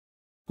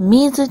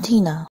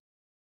Mizatina.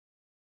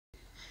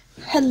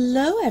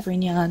 Hello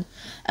everyone,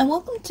 and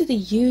welcome to the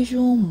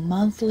usual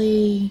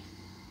monthly,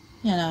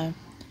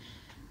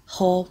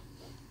 haul,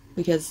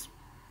 because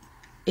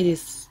it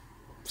is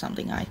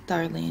something I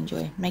thoroughly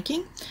enjoy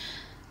making.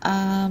 So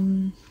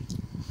I'm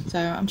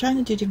trying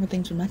to do different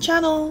things with my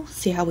channel,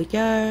 see how we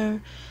go.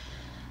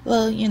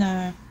 Well,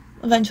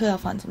 eventually I'll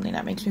find something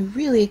that makes me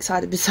really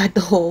excited beside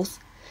the hauls.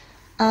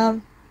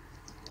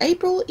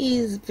 April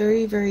is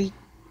very, very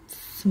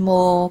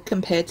small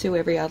compared to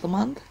every other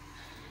month,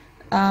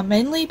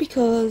 mainly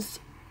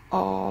because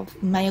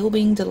of mail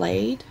being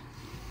delayed,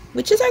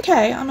 which is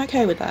okay. I'm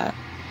okay with that.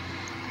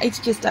 It's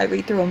just I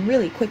read through them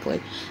really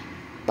quickly.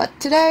 But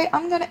today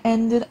I'm going to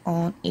end it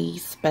on a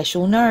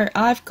special note.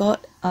 I've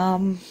got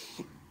 4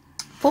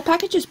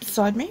 packages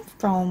beside me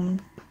from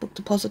Book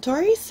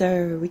Depository,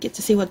 so we get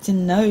to see what's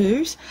in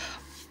those.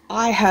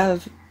 I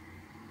have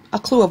a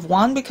clue of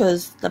one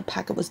because the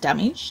packet was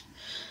damaged,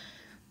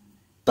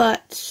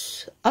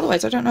 but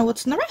otherwise I don't know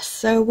what's in the rest,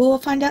 so we'll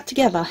find out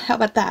together. How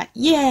about that?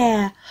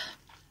 Yeah!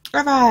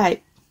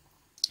 Alright,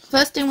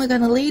 first thing we're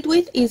going to lead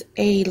with is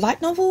a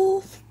light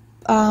novel.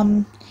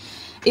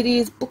 It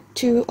is book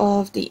 2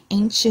 of The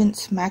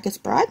Ancient Magus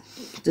Bride,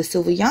 The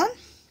Silver Yarn.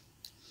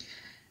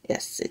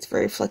 Yes, it's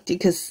very reflective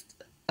because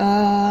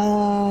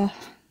the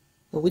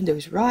window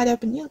is right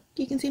open. You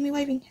can see me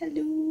waving.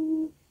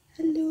 Hello,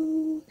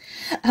 hello.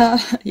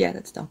 Yeah,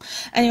 that's dumb.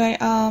 Anyway,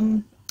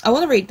 I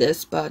want to read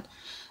this, but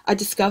I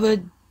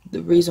discovered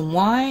the reason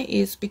why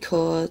is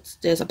because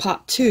there's a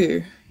part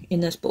 2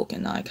 in this book,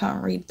 and I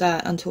can't read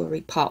that until I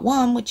read part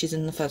 1, which is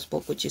in the first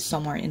book, which is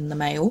somewhere in the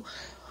mail.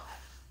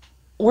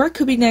 Or it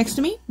could be next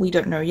to me. We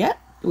don't know yet.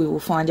 We will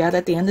find out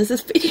at the end of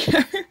this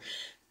video.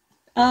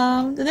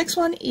 The next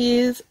one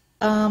is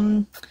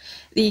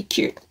the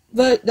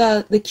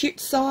cute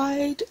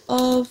side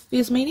of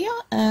Viz Media,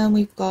 and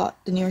we've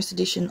got the newest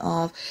edition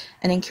of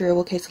An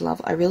Incurable Case of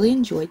Love. I really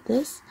enjoyed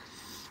this.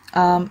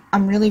 I'm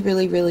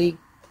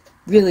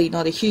really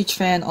not a huge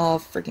fan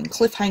of freaking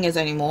cliffhangers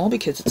anymore,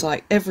 because it's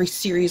like every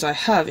series I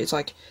have, it's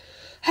like,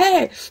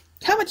 hey,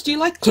 how much do you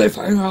like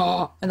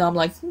cliffhanger? And I'm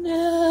like,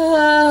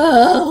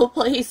 no,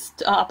 please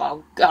stop,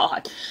 oh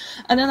god.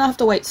 And then I have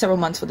to wait several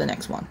months for the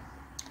next one.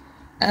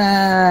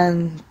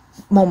 And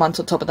more months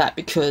on top of that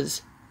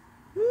because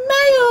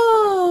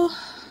mail!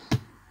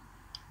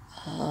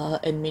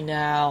 End me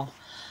now.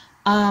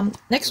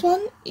 Next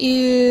one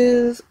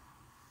is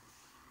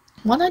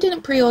one I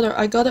didn't pre-order.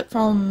 I got it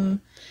from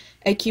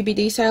a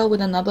QBD sale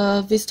with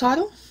another Viz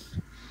title,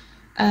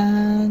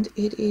 and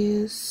it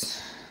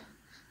is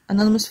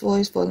Anonymous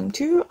Voice Volume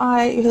 2.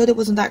 I heard it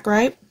wasn't that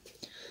great,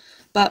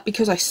 but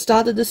because I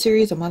started the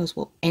series, I might as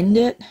well end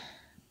it.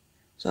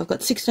 So I've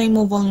got 16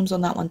 more volumes on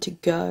that one to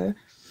go.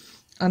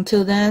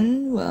 Until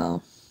then,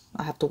 well,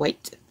 I have to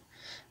wait.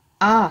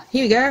 Here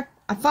we go.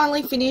 I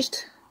finally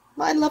finished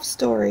My Love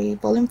Story,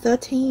 Volume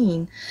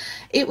 13.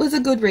 It was a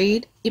good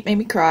read. It made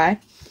me cry.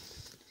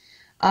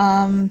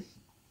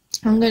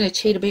 I'm going to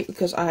cheat a bit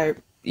because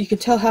you can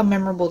tell how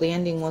memorable the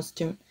ending was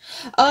to me.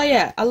 Oh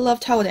yeah, I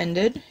loved how it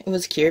ended. It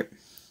was cute.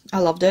 I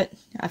loved it.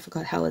 I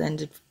forgot how it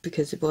ended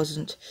because it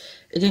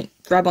didn't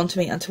grab onto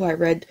me until I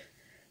read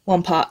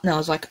one part and I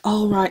was like,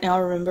 oh right, now I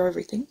remember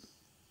everything.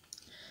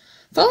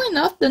 Funnily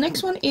enough, the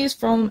next one is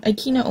from a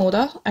keynote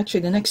order.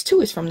 Actually, the next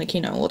 2 is from the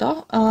keynote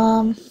order.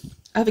 I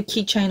have a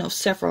keychain of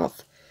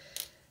Sephiroth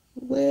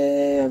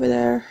way over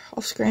there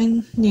off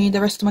screen near the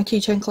rest of my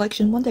keychain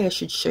collection. One day I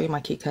should show you my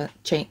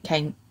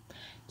keychain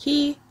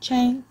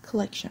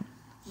collection.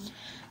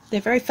 They're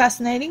very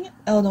fascinating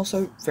and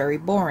also very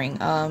boring.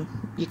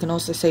 You can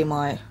also see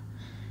my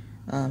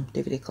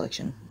DVD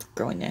collection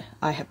growing there.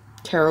 I have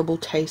terrible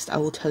taste, I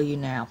will tell you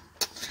now.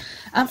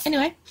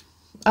 Anyway,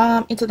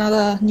 it's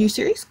another new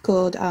series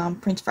called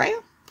Prince Freya.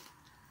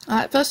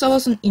 At first I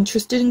wasn't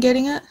interested in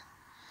getting it,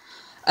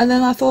 and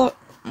then I thought,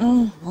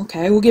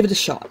 okay, we'll give it a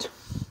shot.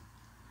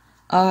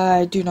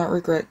 I do not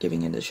regret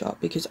giving it a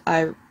shot because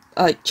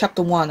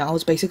chapter 1, I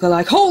was basically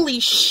like, holy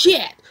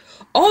shit!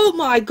 Oh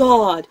my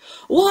god!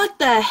 What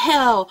the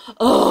hell?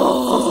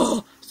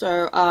 Oh!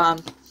 So,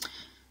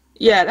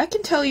 yeah, that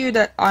can tell you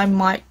that I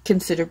might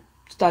consider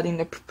starting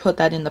to put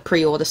that in the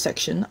pre-order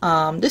section.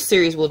 This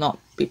series will not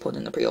be put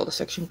in the pre-order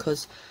section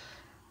because,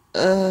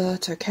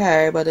 it's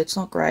okay, but it's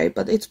not great.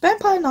 But it's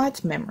Vampire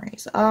Knights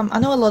Memories. I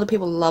know a lot of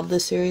people love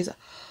this series.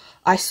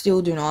 I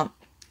still do not.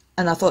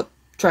 And I thought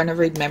trying to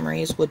read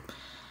Memories would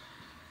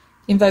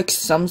invoke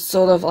some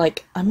sort of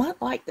like, I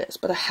might like this,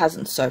 but it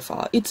hasn't so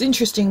far. It's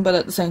interesting, but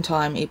at the same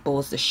time, it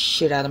bores the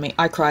shit out of me.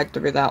 I cried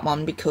through that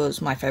one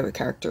because my favorite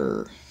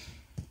character,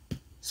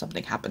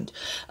 something happened.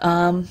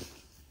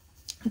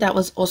 That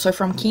was also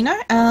from Kino.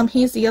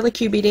 Here's the other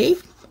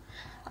QBD,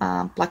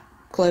 Black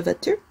Clover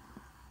 2.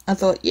 I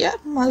thought, yeah,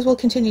 might as well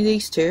continue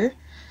these 2.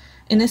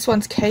 In this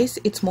one's case,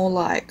 it's more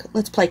like,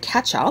 let's play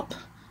catch up.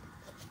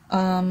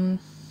 I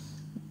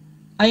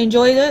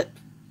enjoyed it,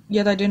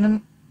 yet I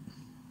didn't.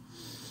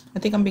 I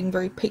think I'm being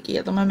very picky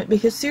at the moment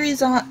because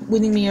series aren't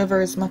winning me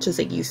over as much as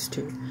they used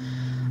to.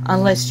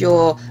 Unless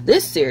you're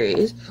this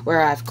series,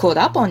 where I've caught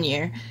up on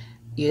you,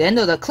 you end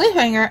on a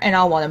cliffhanger and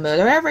I want to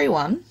murder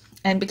everyone.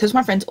 And because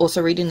my friend's also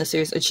reading the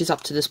series and she's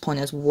up to this point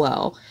as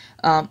well,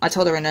 I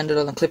told her it ended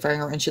on a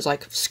cliffhanger and she's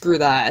like, screw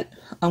that,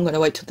 I'm going to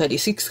wait till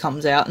 36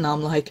 comes out. And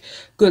I'm like,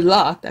 good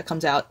luck, that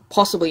comes out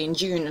possibly in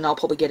June and I'll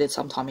probably get it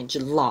sometime in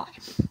July.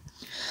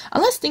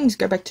 Unless things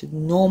go back to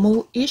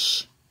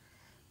normal-ish,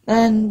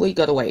 then we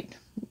gotta wait,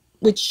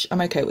 which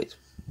I'm okay with.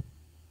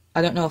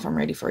 I don't know if I'm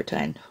ready for it to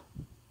end.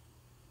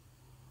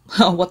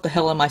 Oh, what the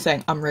hell am I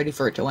saying? I'm ready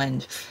for it to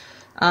end.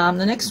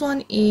 The next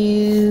one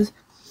is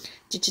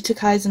Jujutsu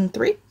Kaisen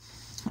 3.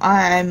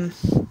 I'm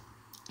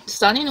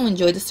starting to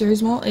enjoy the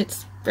series more.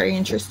 It's very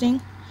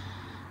interesting.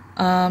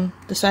 The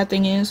sad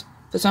thing is,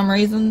 for some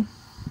reason,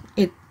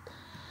 I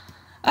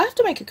have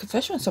to make a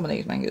confession with some of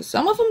these mangas.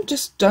 Some of them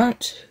just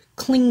don't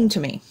cling to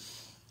me.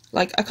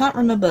 Like, I can't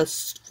remember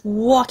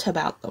squat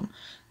about them.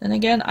 Then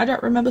again, I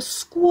don't remember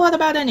squat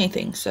about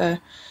anything. So,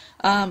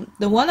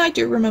 the one I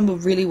do remember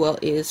really well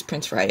is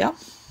Prince Freya.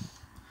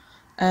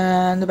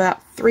 And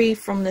about 3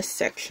 from this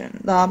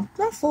section. Not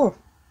 4.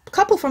 A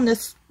couple from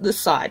this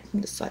side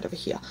over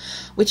here,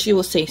 which you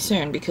will see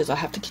soon because I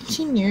have to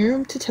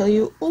continue to tell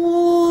you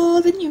all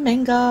the new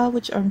manga,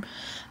 which I'm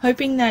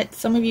hoping that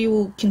some of you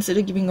will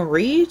consider giving a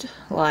read,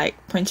 like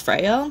Prince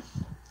Freya.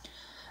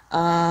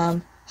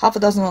 Half a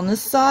dozen on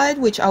this side,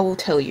 which I will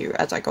tell you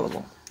as I go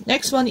along.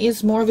 Next one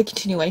is more of a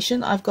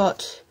continuation. I've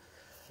got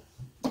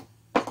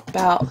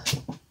about...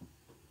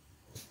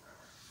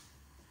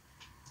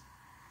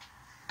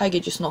 I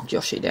could just knock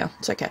Yoshi down.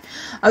 It's okay.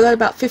 I got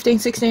about 15,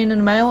 16 in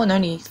the mail and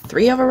only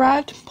 3 have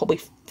arrived.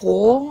 Probably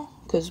 4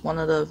 because one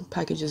of the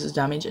packages is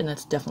damaged and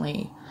it's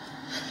definitely,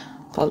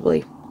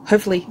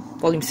 hopefully,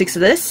 volume 6 of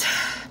this.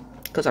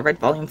 Because I read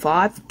volume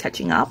 5,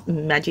 catching up.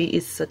 Magi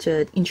is such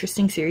an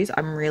interesting series.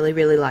 I'm really,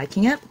 really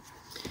liking it.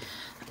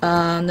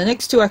 The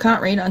next 2 I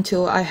can't read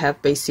until I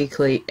have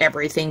basically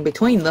everything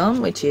between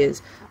them, which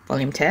is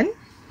volume 10.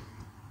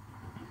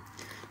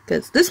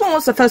 Because this one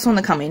was the first one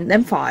to come in,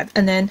 then 5,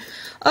 and then,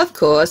 of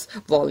course,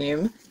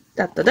 volume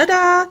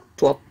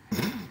 12.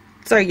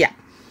 So yeah,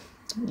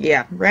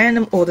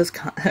 random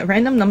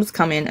numbers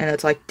come in, and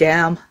it's like,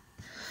 damn,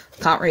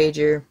 can't read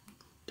you.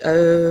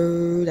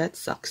 Oh, that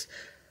sucks.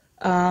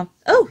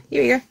 Oh,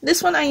 here we go.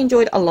 This one I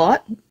enjoyed a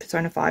lot.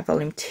 Persona 5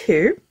 Volume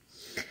 2.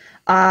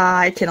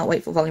 I cannot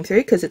wait for Volume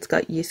 3 because it's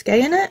got Yusuke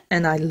in it,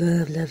 and I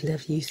love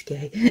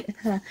Yusuke.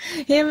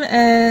 Him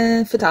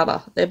and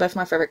Futaba. They're both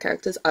my favorite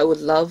characters. I would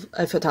love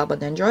a Futaba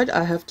Dendroid.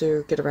 I have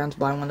to get around to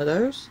buying one of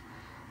those.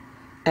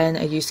 And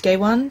a Yusuke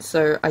one,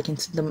 so I can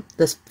see the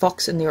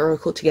Fox and the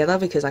Oracle together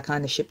because I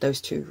kind of ship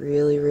those two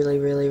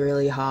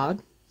really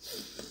hard.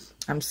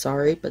 I'm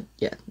sorry, but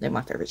yeah, they're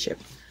my favorite ship.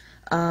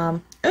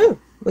 Oh,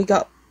 we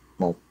got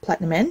more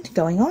Platinum End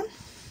going on.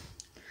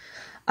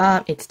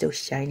 It's still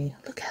shiny.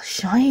 Look how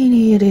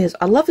shiny it is.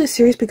 I love this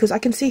series because I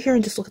can sit here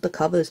and just look at the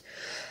covers.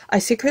 I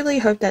secretly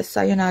hope that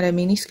Sayonara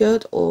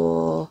miniskirt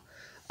or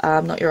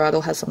Not Your Idol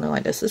has something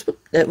like this.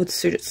 That would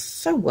suit it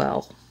so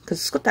well because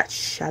it's got that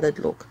shattered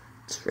look.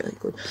 It's really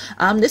good.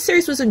 This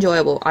series was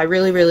enjoyable. I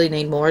really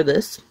need more of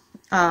this.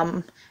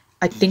 I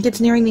think it's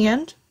nearing the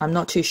end. I'm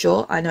not too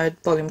sure. I know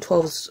Volume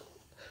 12's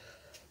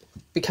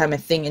became a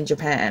thing in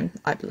Japan,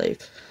 I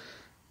believe.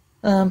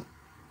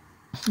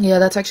 Yeah,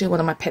 that's actually one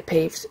of my pet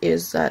peeves,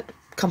 is that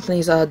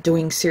companies are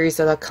doing series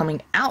that are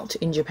coming out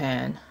in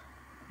Japan,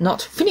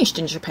 not finished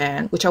in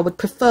Japan, which I would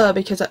prefer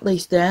because at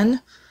least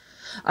then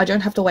I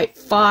don't have to wait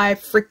 5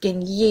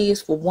 freaking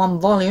years for one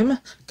volume.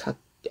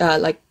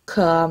 Like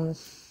Kakuryou.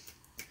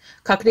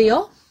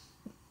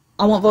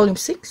 I want Volume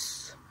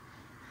 6.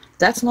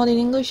 That's not in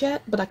English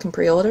yet, but I can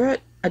pre-order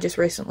it. I just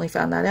recently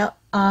found that out.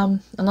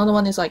 Another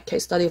one is like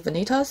Case Study of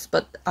Vanitas,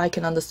 but I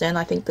can understand.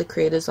 I think the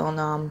creator's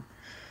on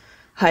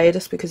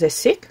hiatus because they're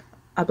sick.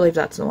 I believe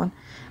that's the one.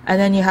 And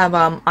then you have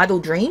Idle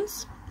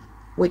Dreams,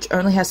 which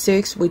only has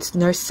 6 with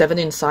no 7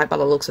 in sight by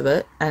the looks of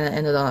it, and it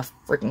ended on a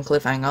freaking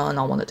cliffhanger and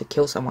I wanted to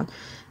kill someone.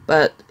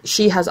 But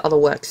she has other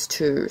works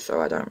too,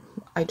 so I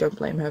don't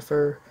blame her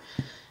for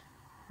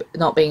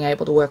not being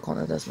able to work on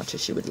it as much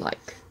as she would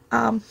like.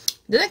 The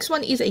next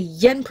one is a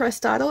Yen Press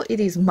title. It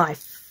is my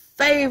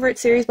favorite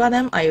series by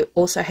them. I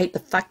also hate the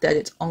fact that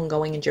it's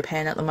ongoing in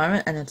Japan at the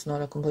moment and it's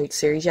not a complete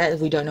series yet.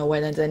 We don't know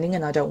when it's ending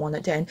and I don't want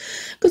it to end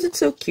because it's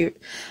so cute.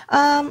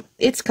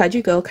 It's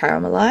Kaiju Girl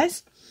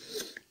Caramelized.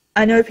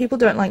 I know people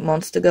don't like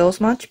Monster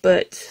Girls much,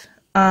 but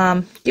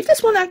give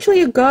this one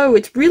actually a go.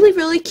 It's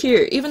really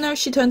cute, even though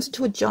she turns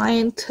into a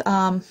giant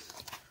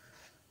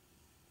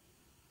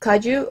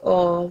kaiju,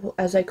 or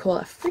as they call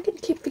it, I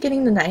freaking keep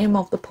forgetting the name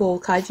of the poor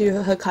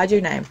kaiju, her kaiju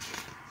name.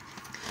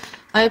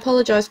 I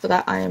apologize for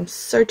that. I am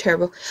so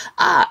terrible.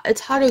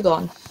 It's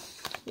Harugon.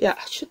 Yeah,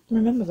 I should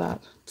remember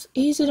that. It's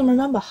easy to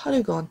remember,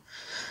 Harugon.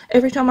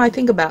 Every time I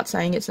think about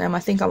saying its name, I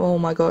think oh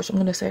my gosh, I'm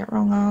going to say it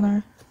wrong, aren't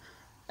I?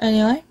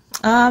 Anyway,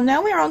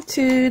 now we're on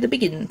to the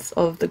beginnings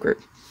of the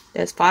group.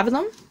 There's 5 of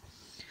them.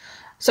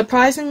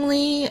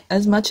 Surprisingly,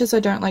 as much as I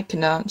don't like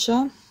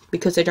Kodansha,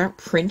 because they don't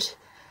print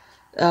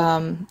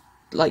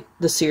like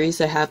the series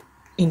they have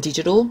in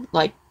digital,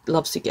 like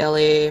Lovesick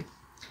Ellie,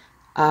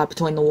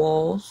 Between the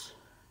Walls,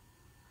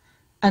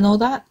 and all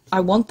that. I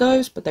want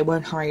those, but they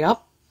won't hurry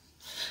up.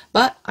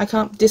 But I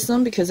can't diss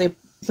them because they're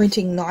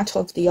printing Night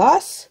of the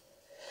Ice,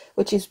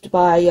 which is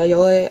by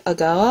Yayoi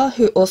Agawa,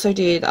 who also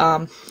did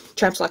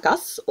Tramps Like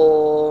Us,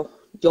 or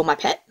You're My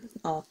Pet,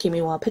 or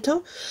Kimi wa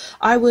Peto.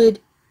 I would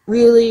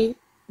really,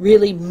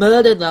 really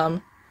murder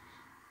them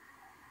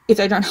if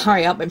they don't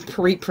hurry up and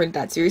pre-print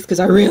that series, because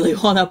I really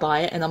want to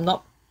buy it, and I'm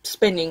not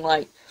spending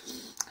like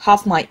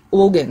half my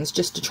organs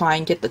just to try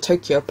and get the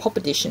Tokyo Pop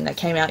edition that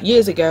came out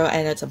years ago,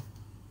 and it's a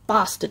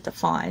bastard to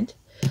find.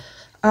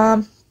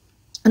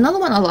 Another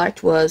one I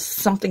liked was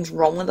Something's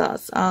Wrong With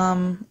Us.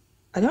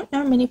 I don't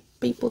know many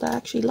people that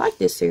actually like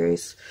this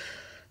series.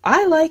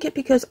 I like it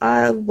because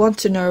I want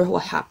to know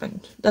what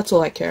happened. That's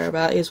all I care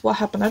about, is what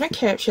happened. I don't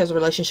care if she has a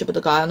relationship with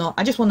the guy or not.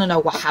 I just want to know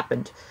what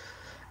happened.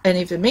 And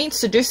if it means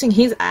seducing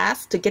his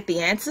ass to get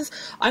the answers,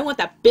 I want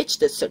that bitch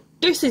to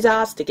seduce his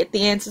ass to get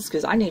the answers,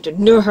 because I need to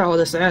know how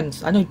this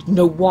ends. I need to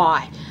know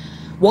why.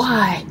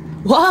 Why?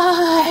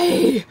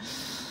 Why?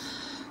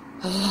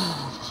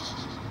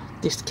 Oh,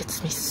 this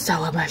gets me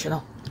so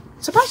emotional.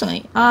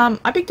 Surprisingly,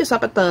 I picked this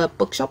up at the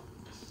bookshop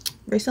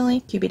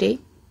recently, QBD.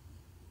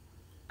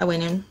 I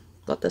went in,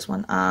 got this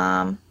one.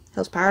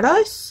 Hell's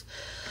Paradise.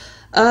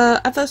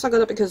 At first I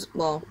got it because,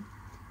 well,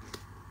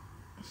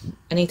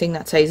 anything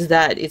that says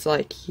that is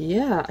like,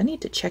 yeah, I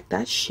need to check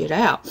that shit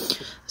out.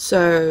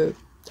 So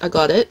I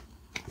got it,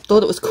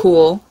 thought it was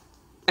cool,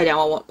 and now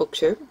I want book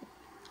 2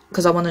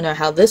 because I want to know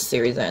how this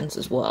series ends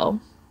as well.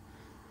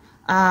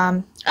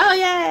 Oh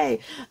yay!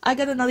 I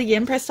got another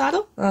Yen Press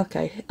title.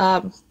 Okay,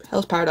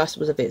 Hell's Paradise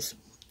was a viz.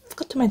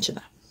 Forgot to mention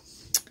that.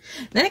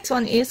 The next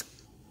one is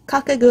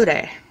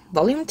Kakegure,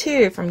 Volume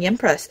 2 from Yen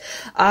Press.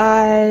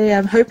 I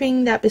am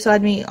hoping that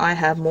beside me I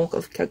have more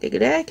of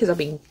Kakegure, because I've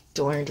been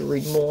dying to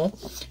read more,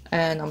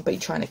 and I've been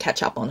trying to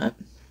catch up on it.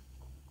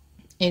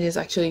 It is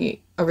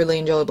actually a really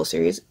enjoyable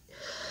series,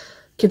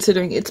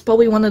 considering it's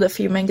probably one of the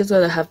few mangas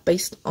that I have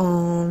based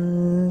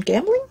on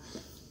gambling.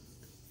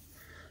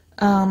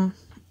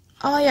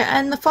 Oh yeah,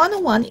 and the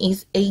final one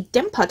is a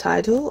Denpa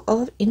title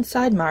of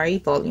Inside Murray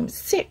Volume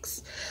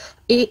 6.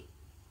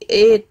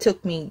 It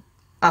took me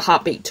a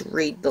heartbeat to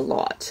read the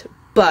lot,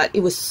 but it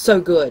was so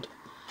good.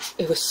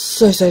 It was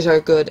so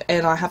good,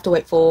 and I have to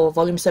wait for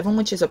Volume 7,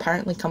 which is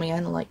apparently coming out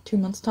in like 2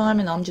 months' time,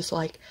 and I'm just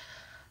like,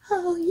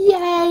 oh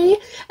yay!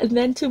 And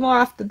then 2 more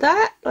after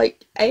that,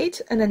 like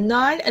 8, and then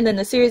 9, and then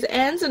the series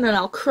ends, and then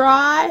I'll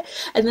cry,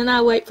 and then I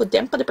wait for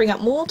Denpa to bring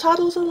out more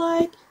titles. I'm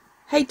like,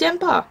 hey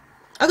Denpa,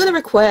 I got a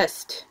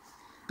request,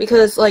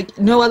 because like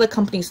no other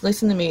companies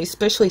listen to me,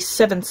 especially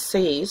 7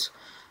 Seas,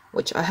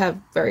 which I have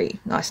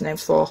very nice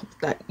names for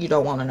that you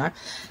don't want to know.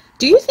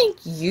 Do you think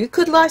you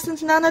could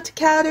license Nana to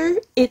Kaoru?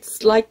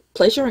 It's like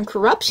Pleasure and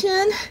Corruption.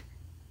 It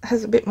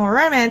has a bit more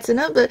romance in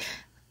it, but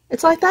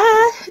it's like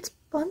that. It's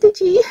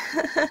bondagey.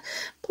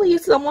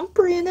 Please, someone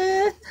print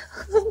it.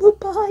 I will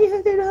buy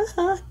it in a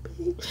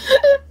heartbeat.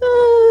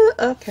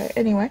 Okay,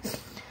 anyway.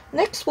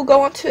 Next, we'll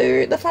go on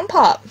to the fun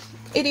part.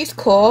 It is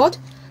called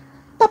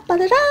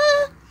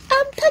Paparara,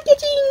 I'm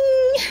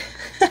packaging.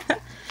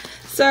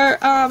 So,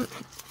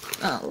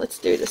 let's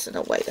do this in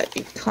a way that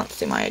you can't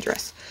see my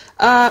address.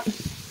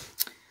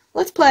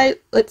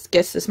 Let's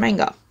guess this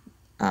manga.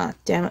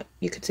 Damn it,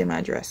 you could see my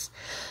address.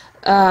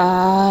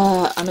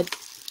 Oh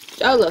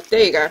look,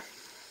 there you go.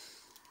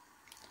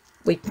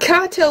 We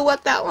can't tell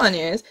what that one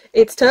is.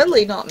 It's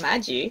totally not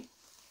Magi.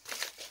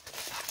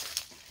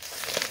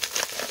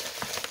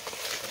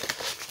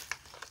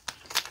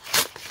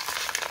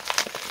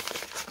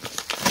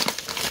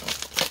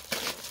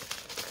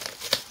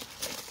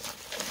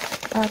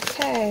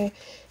 Okay,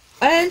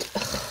 and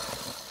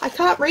I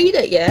can't read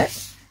it yet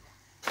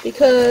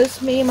because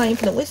me and my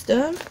infinite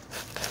wisdom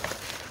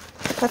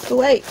have to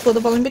wait for the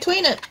volume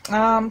between it.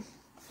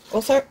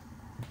 Also,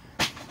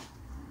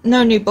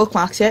 no new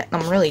bookmarks yet.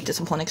 I'm really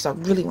disappointed because I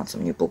really want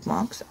some new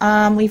bookmarks.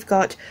 We've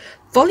got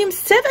volume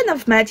 7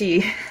 of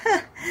Magi.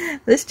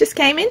 This just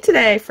came in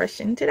today, fresh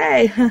in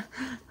today.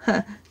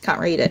 Can't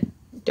read it.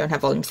 Don't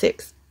have volume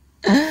 6.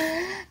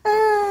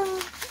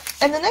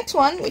 And the next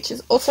one, which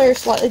is also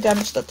slightly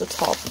damaged at the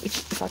top, which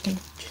if I can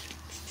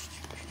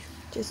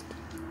just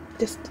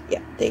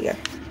yeah, there you go.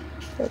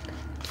 Look.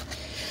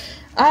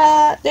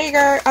 There you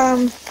go.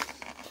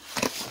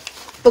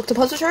 Book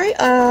depository.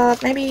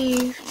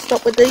 Maybe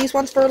stop with these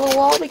ones for a little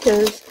while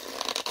because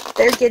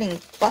they're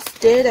getting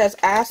busted as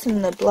ass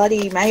in the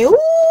bloody mail.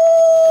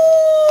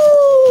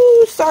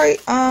 Ooh, sorry.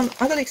 I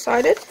got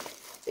excited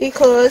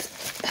because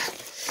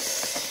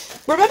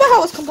remember how I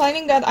was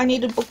complaining that I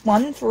needed book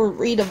 1 for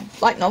read a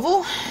light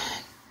novel?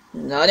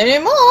 Not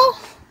anymore,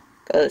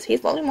 because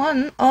here's volume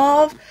 1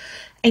 of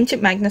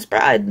Ancient Magnus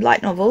Bride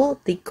light novel,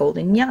 The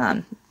Golden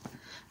Yarn.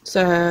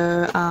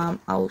 So,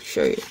 I'll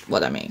show you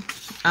what I mean.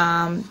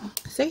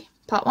 See?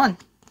 Part 1.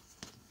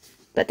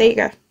 But there you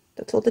go.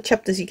 That's all the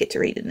chapters you get to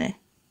read in there.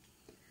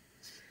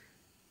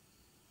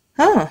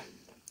 Huh.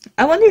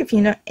 I wonder if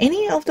you know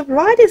any of the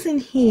writers in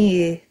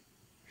here.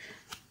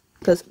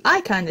 Because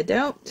I kind of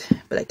don't,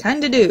 but I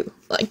kind of do.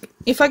 Like,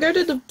 if I go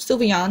to the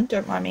Sylvian,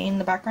 don't mind me in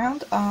the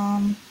background,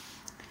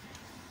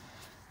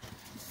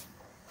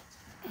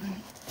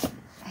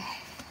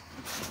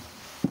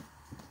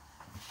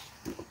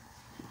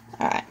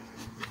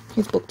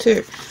 Here's book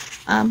 2.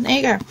 There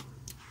you go.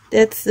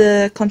 That's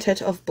the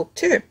content of book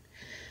 2.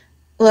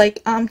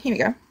 Like, here we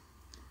go.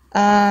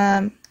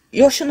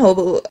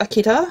 Yoshinobu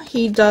Akita,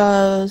 he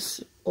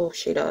does, or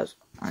she does,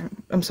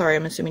 I'm sorry,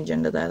 I'm assuming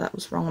gender there, that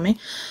was wrong on me.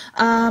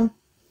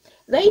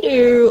 They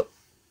do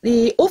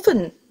the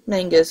orphan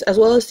mangas as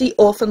well as the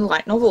orphan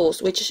light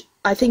novels, which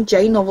I think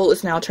J novel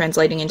is now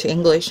translating into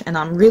English, and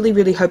I'm really,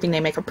 really hoping they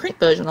make a print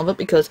version of it,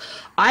 because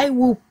I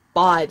will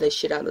buy the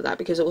shit out of that,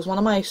 because it was one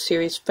of my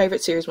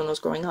favorite series when I was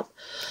growing up.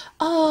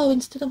 Oh,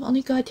 instead of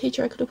Onigai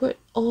Teacher, I could have put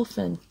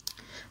orphan.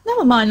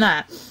 Never mind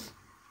that.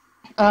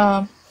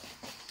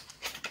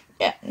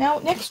 Yeah, now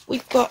next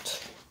we've got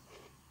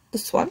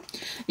this one.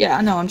 Yeah,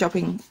 I know I'm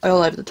jumping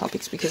all over the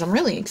topics because I'm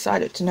really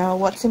excited to know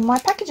what's in my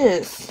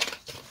packages.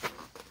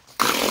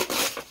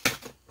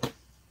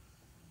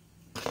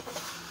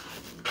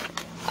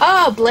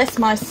 Oh, bless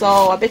my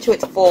soul. I bet you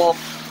it's 4.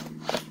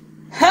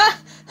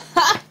 Ha!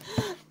 Ha!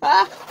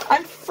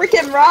 I'm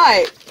freaking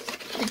right.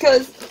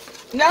 Because,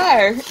 no,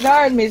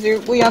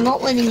 Mizu, we are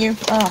not letting you...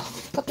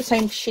 Oh, got the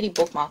same shitty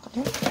bookmark. I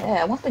don't care.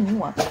 I want the new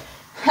one.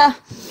 Ha!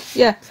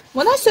 Yeah,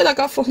 when I said I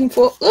got volume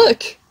 4,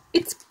 look,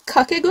 it's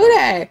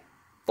Kakegure,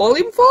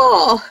 volume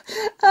 4.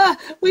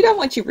 We don't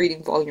want you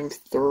reading volume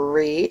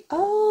 3.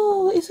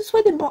 Oh, is this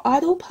where the more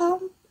idle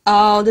part?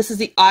 Oh, this is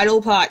the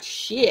idle part.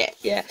 Shit,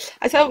 yeah.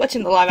 I started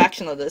watching the live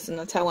action of this, and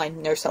that's how I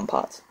know some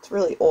parts. It's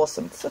really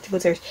awesome. It's such a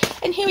good series.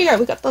 And here we go.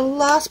 We got the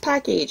last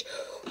package.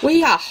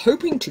 We are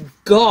hoping to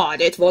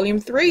God it's volume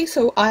 3,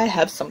 so I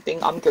have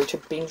something I'm going to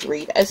binge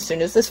read as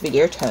soon as this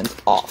video turns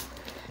off.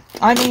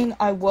 I mean,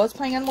 I was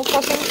playing Animal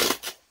Crossing.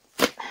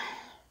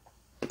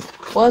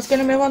 Was going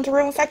to move on to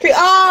River Factory.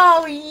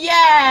 Oh,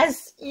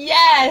 yes!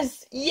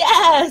 Yes!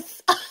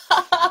 Yes!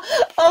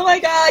 Oh my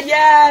god,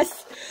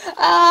 yes!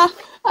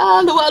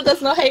 The world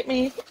does not hate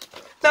me.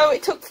 Though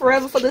it took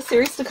forever for the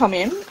series to come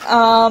in.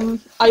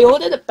 I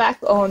ordered it back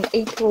on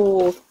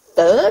April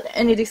 3rd,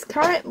 and it is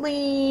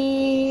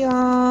currently,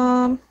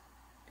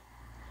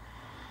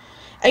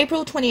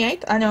 April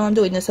 28th. I know I'm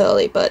doing this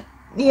early, but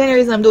the only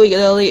reason I'm doing it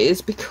early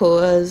is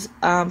because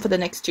for the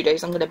next 2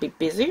 days I'm going to be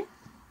busy.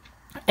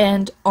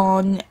 And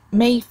on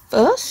May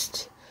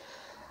 1st,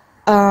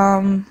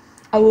 I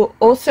will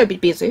also be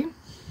busy.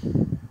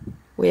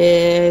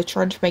 We're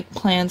trying to make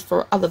plans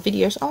for other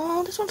videos.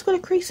 Oh, this one's got a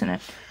crease in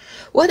it.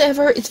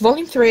 Whatever, it's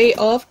volume 3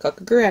 of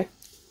Kakegure.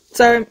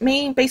 So,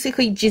 me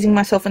basically jizzing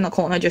myself in the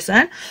corner just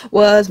then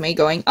was me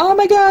going, oh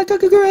my god,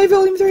 Kakegure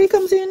volume 3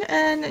 comes in,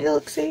 and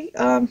look, see,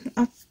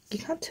 you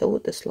can't tell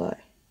with this light.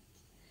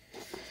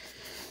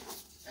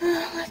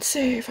 Let's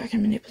see if I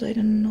can manipulate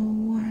it in a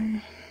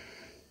way.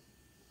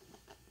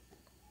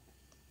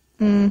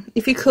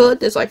 If you could,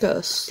 there's like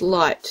a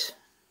slight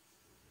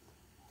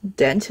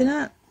dent in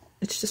it.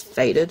 It's just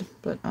faded,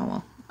 but oh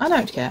well. I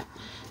don't care.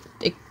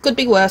 It could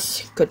be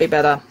worse, could be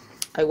better.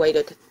 I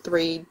waited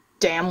 3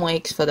 damn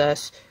weeks for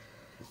this.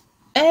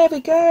 There we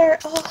go.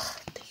 Oh,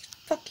 these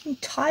fucking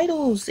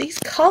titles, these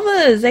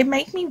covers, they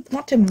make me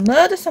want to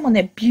murder someone.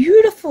 They're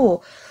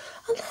beautiful.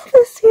 I love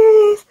this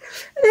series.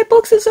 Their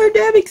books are so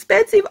damn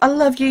expensive. I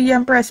love you,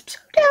 Young Breast. So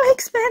damn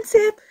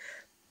expensive.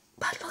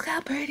 But look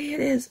how pretty it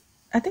is.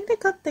 I think they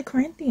got the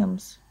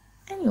Corinthians.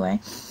 Anyway,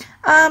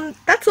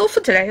 that's all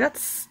for today.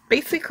 That's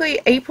basically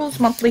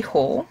April's monthly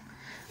haul.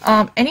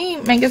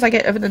 Any mangas I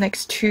get over the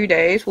next 2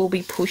 days will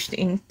be pushed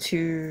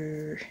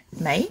into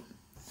May.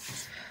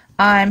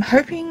 I'm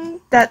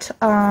hoping that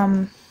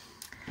I'm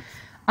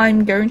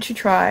going to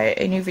try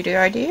a new video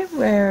idea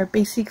where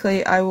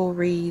basically I will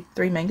read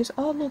 3 mangas.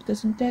 Oh look,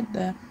 there's some dent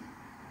there.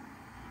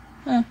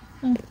 I'm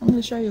going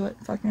to show you it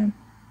if I can.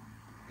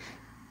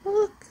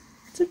 Look,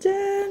 it's a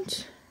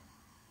dent.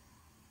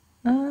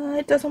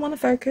 It doesn't want to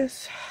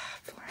focus.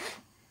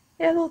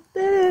 Yeah, look,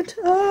 dent.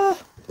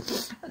 Oh,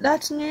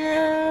 that's new.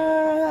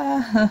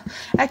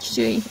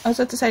 Actually, I was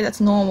about to say that's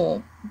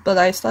normal, but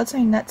I started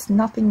saying that's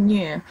nothing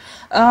new.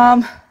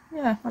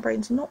 Yeah, my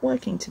brain's not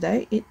working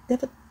today. It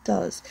never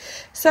does.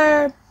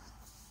 So,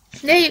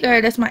 there you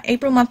go. That's my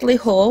April monthly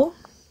haul.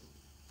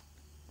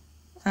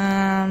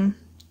 We're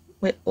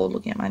all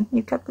looking at my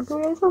new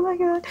Kakegure. Oh my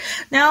god.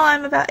 Now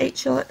I'm about 8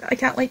 short. I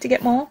can't wait to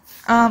get more.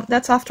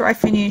 That's after I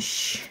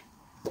finish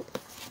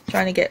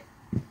trying to get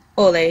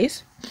all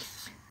these.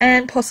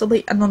 And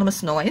possibly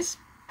Anonymous Noise.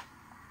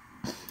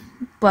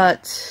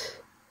 But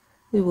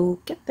we will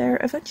get there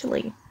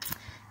eventually.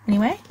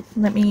 Anyway,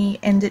 let me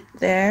end it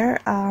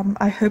there.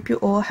 I hope you're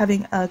all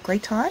having a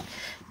great time.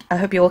 I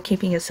hope you're all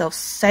keeping yourself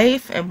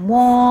safe and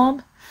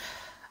warm.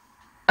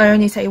 I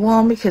only say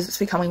warm because it's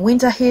becoming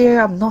winter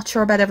here. I'm not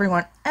sure about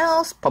everyone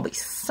else. Probably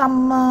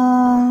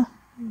summer.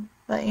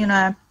 But, you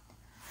know,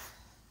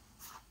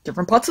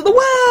 different parts of the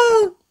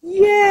world.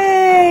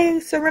 Yay!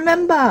 So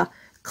remember,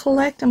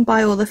 collect and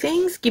buy all the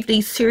things. Give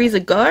these series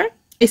a go.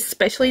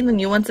 Especially the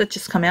new ones that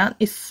just come out.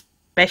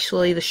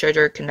 Especially the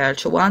Shoujo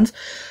Kodansha ones.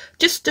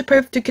 Just to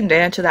prove to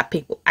Kodansha that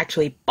people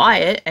actually buy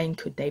it. And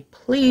could they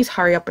please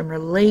hurry up and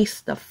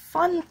release the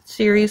fun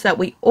series that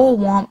we all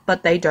want,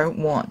 but they don't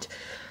want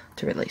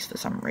to release for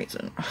some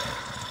reason.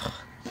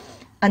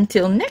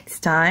 Until next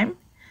time,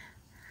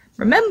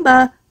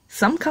 Remember,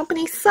 some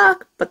companies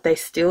suck, but they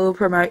still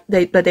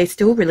but they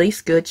still release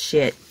good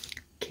shit.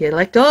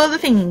 Collect all the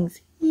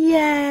things.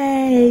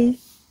 Yay!